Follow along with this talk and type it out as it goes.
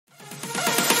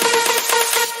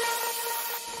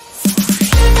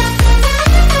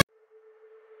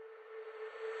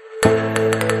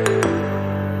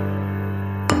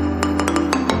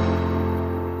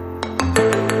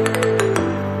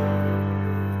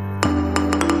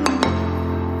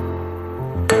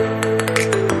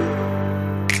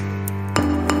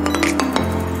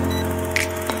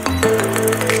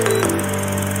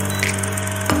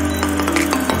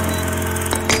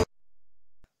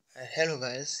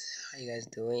How you guys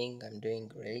doing? I'm doing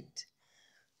great.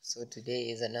 So today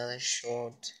is another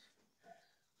short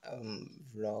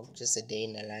vlog, just a day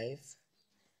in the life.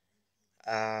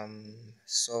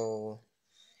 So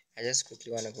I just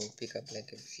quickly want to go pick up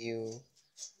like a few,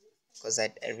 because I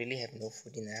really have no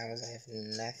food in the house. I have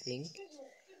nothing.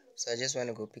 So I just want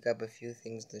to go pick up a few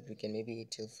things that we can maybe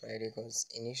eat till Friday, because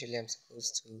initially I'm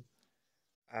supposed to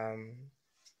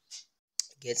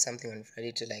get something on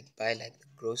Friday to like buy like the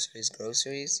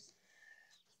groceries.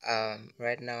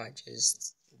 Right now I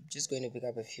just going to pick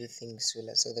up a few things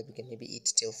so that we can maybe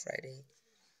eat till Friday.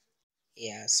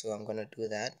 Yeah, so I'm gonna do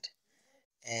that.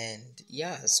 And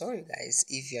yeah, sorry guys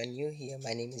if you're new here.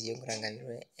 My name is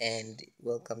Yongurangavire and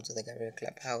welcome to the Gavire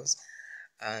Clubhouse.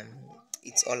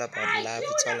 It's all about love,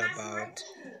 it's all about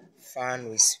fun.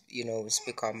 We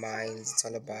speak our minds. It's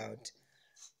all about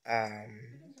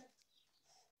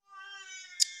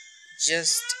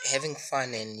just having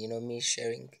fun, and me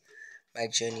sharing my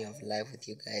journey of life with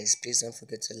you guys. Please don't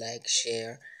forget to like,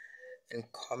 share, and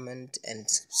comment and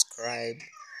subscribe.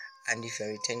 And if you're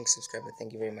a returning subscriber,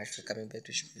 thank you very much for coming back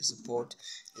to show your support.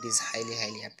 It is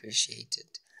highly appreciated.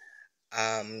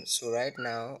 So right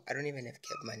now I don't even have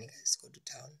kept money, guys, to go to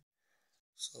town.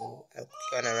 So I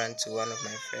want to run to one of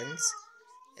my friends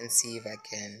and see if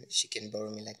she can borrow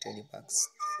me like 20 bucks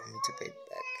for me to pay it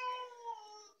back.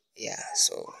 Yeah,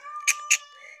 so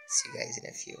see you guys in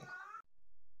a few.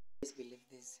 Please believe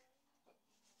this,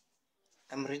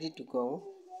 I'm ready to go.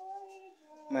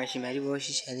 Mashimari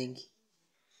washi shalingi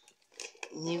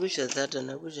nikusha zata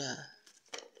nakusha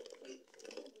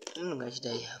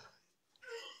ngashidai hapo.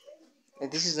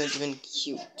 This is not even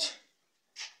cute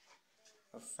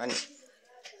or funny.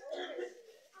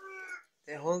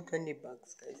 The whole 20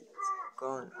 bucks, guys, it's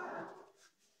gone.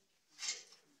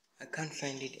 I can't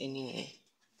find it anywhere.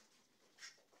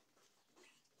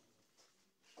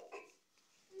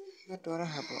 What do I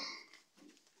have?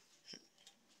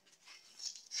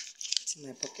 It's in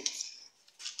my pocket.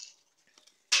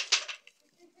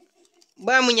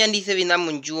 Ba munyandise bina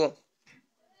munjuo.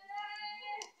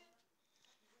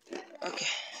 Okay.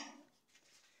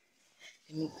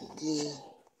 Let me quickly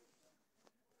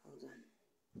hold on.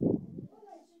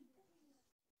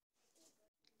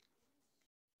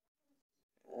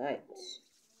 Alright.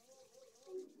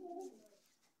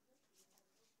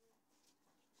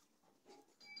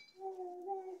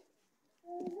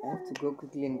 I have to go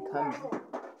quickly and come,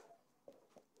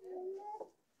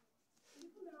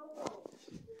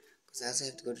 because I also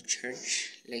have to go to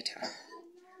church later.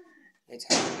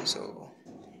 So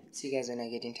see you guys when I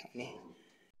get in town.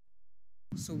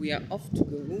 So we are off to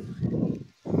go.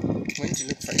 Went to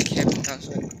look for a cab now,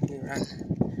 so I quickly run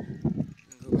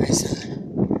and go buy some.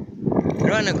 I don't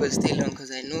wanna go stay long,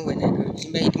 because I know when I go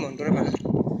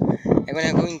when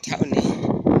I go in town,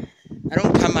 I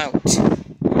don't come out.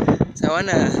 So I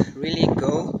wanna really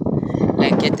go,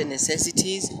 like get the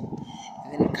necessities,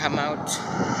 and then come out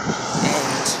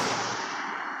and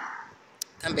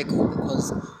come back home,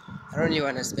 because I don't really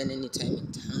wanna spend any time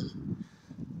in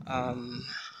town.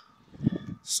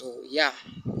 So yeah,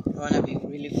 I wanna be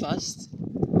really fast.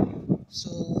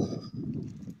 So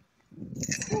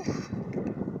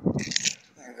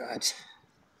my god,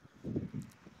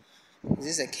 is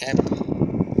this a cab?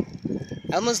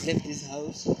 I almost left this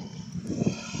house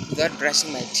without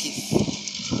brushing my teeth.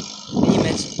 Can you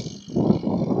imagine?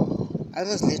 I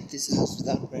almost left this house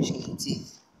without brushing my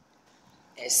teeth.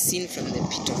 A scene from the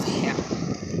pit of hell.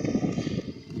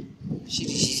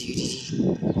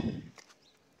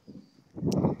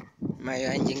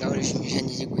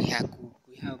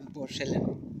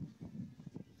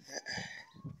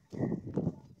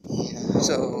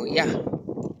 So yeah,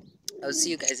 I'll see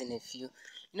you guys in a few.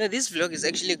 This vlog is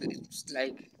actually it's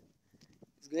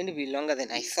going to be longer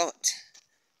than I thought,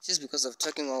 just because of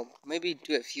talking, or maybe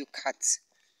do a few cuts.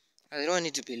 I don't want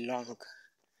it to be long.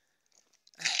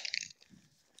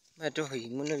 But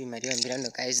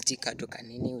SD card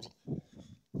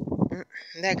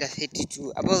like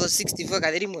 32 about 64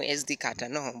 SD card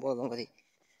no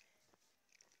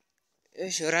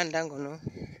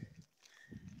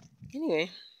anyway,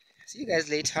 see you guys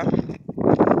later.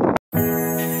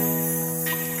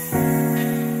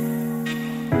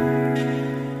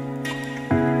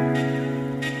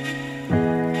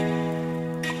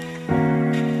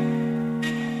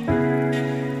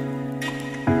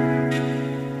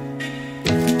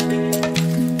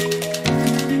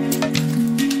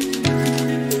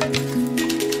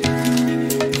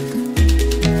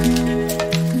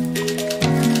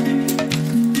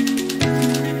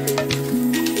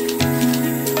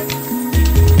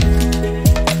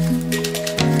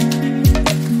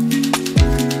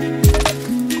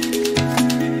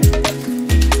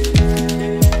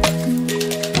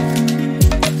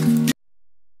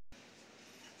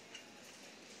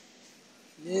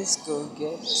 Let's go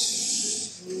get.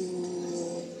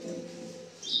 Wow.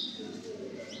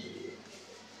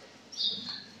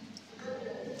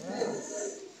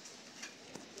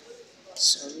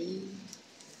 Sorry.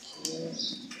 Okay.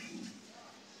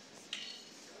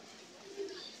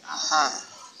 Aha.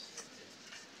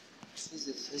 This is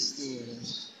the first thing you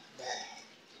buy.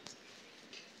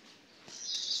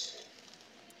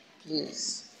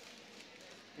 Please.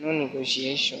 No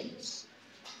negotiations.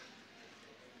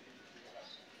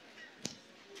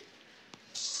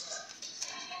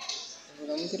 I'm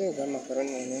going to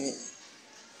macaroni.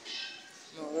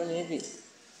 Macaroni heavy.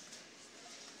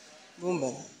 Boomba.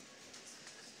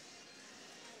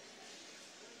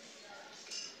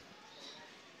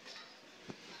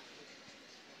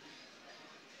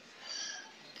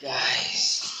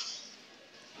 Guys,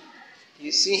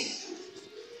 you see,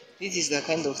 this is the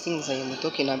kind of things I am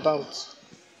talking about.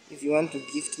 If you want to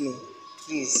gift me,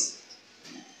 please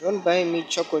don't buy me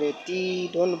chocolate tea,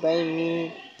 don't buy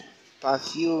me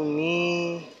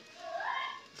perfume,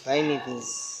 buy me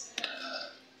this.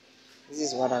 This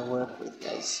is what I work with,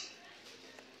 guys.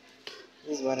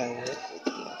 This is what I work with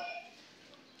here.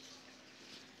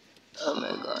 Oh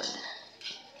my god.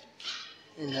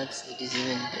 And that's it is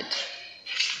even better.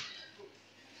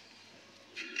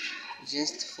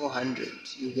 Just 400.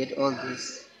 You get all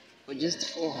this for just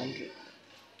 400.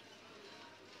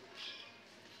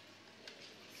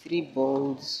 3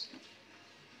 bowls.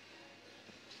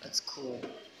 That's cool.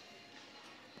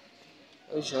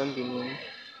 Which one be new?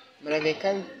 But they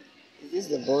can't. Is this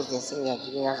the bowls they're saying they're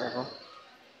giving us ago?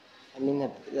 I mean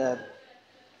the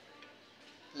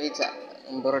plates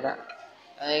in Broda.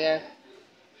 I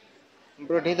got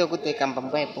Broda the good take and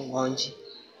buy pongonji.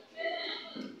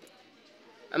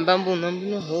 And bamboo no.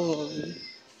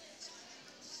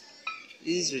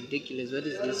 This is ridiculous. What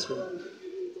is this one?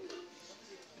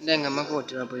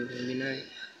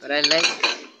 But I like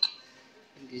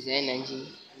design engine,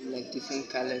 like different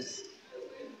colors.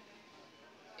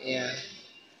 Yeah.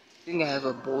 I think I have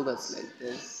a bowl that's like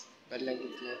this, but like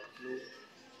it's like blue.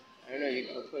 I don't know,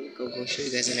 I'll probably go show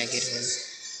you guys when I get home.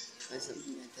 Or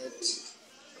something like that.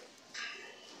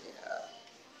 Yeah.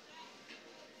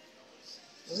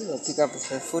 This is a pick up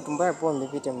for food. I'm going to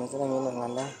be able to I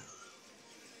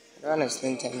don't want to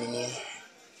spend time in here.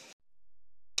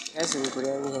 Guys, we could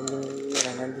have been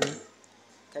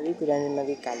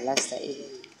maybe last even.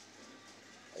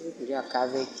 We could have a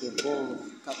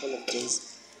couple of days.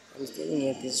 I'm standing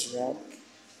here this rack,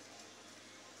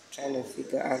 trying to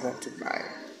figure out what to buy.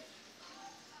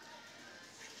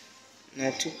 And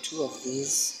I took 2 of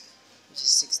these, which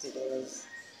is $60.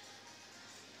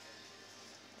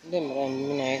 And then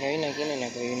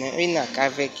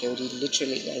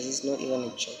literally, guys, it's not even a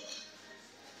joke.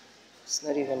 It's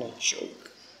not even a joke.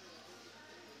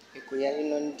 We could have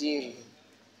been on deal.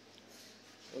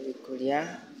 We could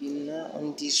have been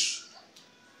on this.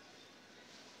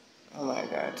 Oh my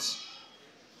god.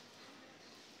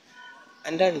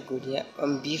 And then we could have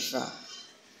on beefer.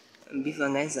 On beefer,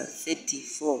 guys, are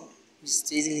 34, which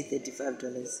is easily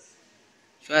 $35.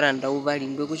 Sure, and over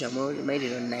in Goku, made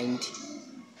it on 90.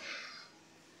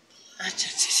 I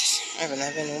don't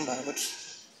have a number,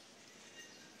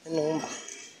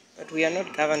 but we are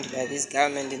not governed by this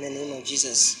government in the name of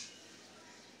Jesus.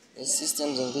 The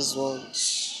systems of this world.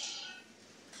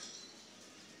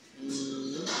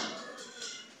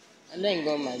 And then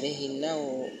go my day now.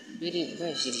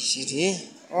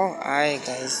 Oh, aye,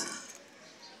 guys.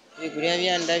 We could have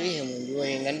you under him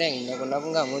doing and then you know,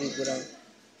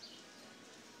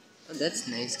 oh, that's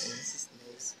nice, guys. That's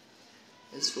nice.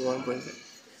 That's for 1.5.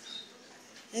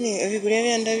 Anyway, we could have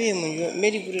you under him.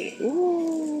 Made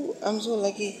ooh, I'm so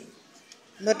lucky.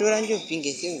 But what are you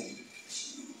thinking?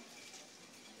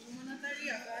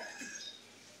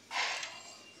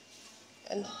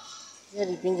 And yeah,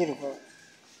 the pinky for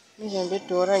me. I'm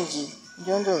bit orange.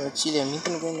 John do a chili. I'm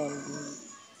going on.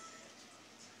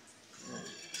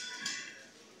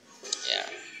 Yeah.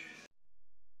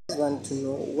 I just want to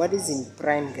know what is in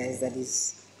Prime, guys. That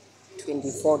is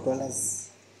 $24,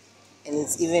 and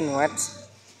it's even what?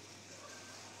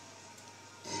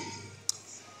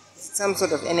 It's some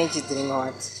sort of energy drink or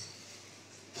what?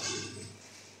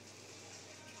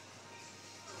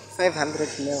 500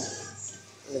 ml.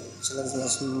 Which looks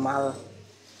small.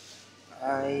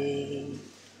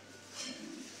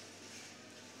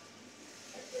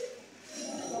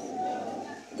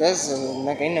 Guys,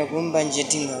 nakaina kumba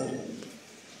njeti ngari.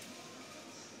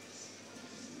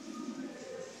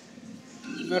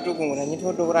 Ipato kungura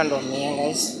nitoto kurando meya,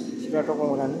 guys. Ipato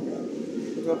kungura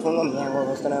nitoto no meya,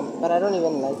 but I don't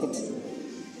even like it.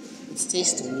 It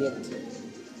tastes weird.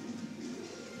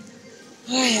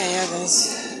 Yeah, guys.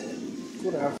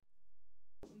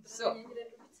 So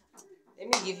let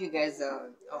me give you guys a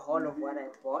haul of what I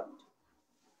bought.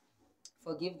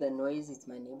 Forgive the noise, it's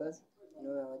my neighbors. You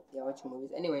know they're watching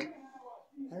movies. Anyway,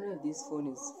 I don't know if this phone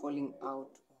is falling out.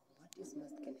 What is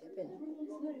must can happen?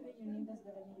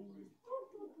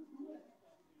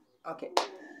 Okay.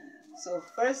 So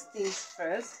first things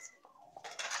first,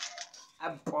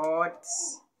 I bought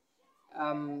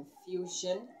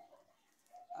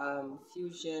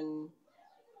fusion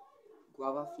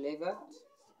guava flavored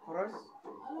oros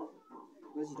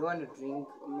because you don't want to drink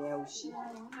milkshake.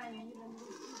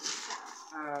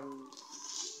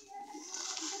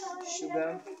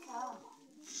 Sugar,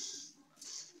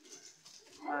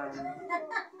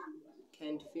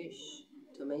 canned fish,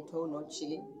 tomato, not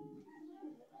chili.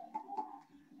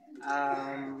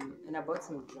 And I bought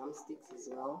some drumsticks as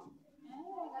well.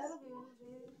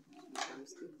 Some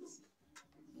drumsticks.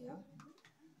 Yeah.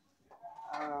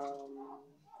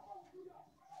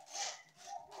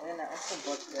 And then I also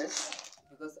bought this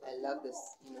because I love this,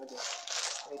 you know, this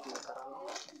straight macaroni.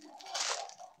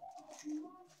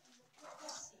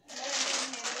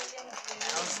 I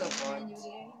also bought a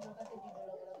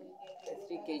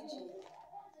 3 kg.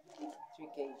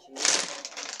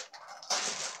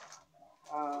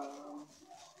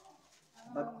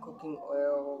 But cooking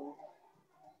oil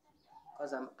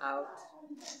because I'm out.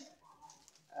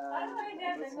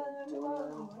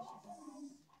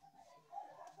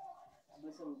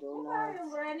 Some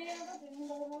donuts.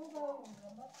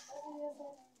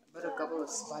 But a couple of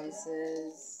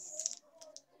spices.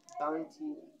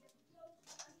 Bounty.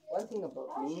 One thing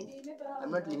about me,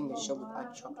 I'm not leaving the shop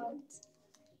without chocolate.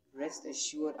 Rest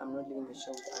assured, I'm not leaving the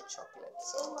shop without chocolate.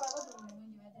 So,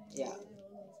 yeah.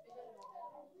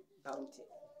 Bounty.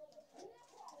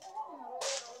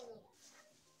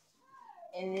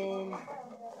 And then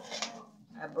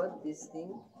I bought this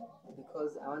thing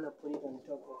because I want to put it on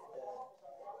top of the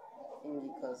thing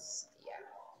because, yeah.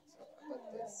 So I bought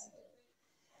this.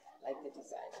 Like the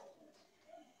design.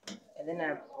 And then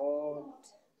I bought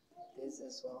this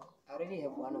as well. I already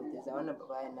have one of this. I want to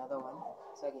buy another one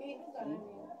so I can eat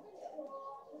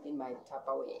in my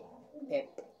Tupperware pep.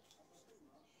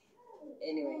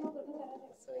 Anyway,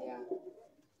 so yeah,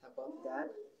 I bought that.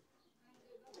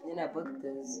 And then I bought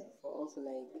this for also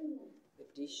like the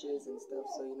dishes and stuff.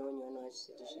 So you know when you want to wash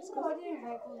the dishes,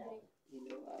 you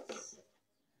know us.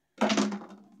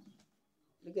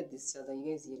 Look at this child. Are you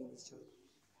guys hearing this child?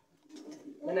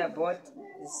 Then I bought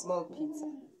this small pizza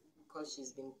because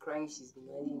she's been crying. She's been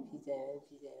wanting pizza.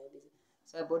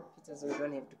 So I bought pizza so we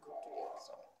don't have to cook today.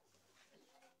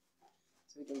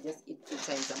 So we can just eat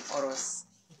pizza and some oros.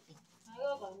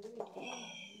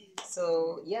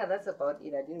 So yeah, that's about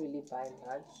it. I didn't really buy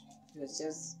much. It was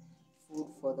just food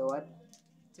for the what?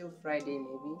 Till Friday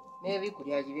maybe. Maybe could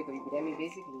have given I mean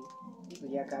basically we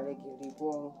could have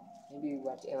maybe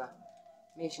whatever.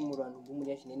 You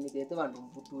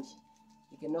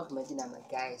cannot imagine I'm a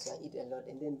guy, so I eat a lot.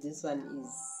 And then this one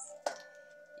is,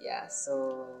 yeah,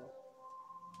 so,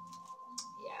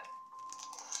 yeah.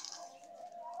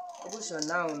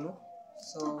 Now, no?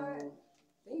 So,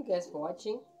 thank you guys for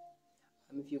watching.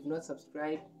 If you've not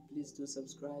subscribed, please do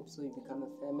subscribe so you become a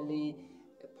family,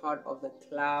 a part of the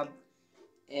club.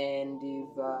 And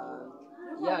if,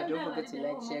 yeah, don't forget to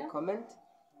like, share, comment,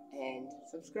 and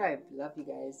subscribe. Love you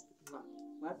guys.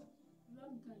 What?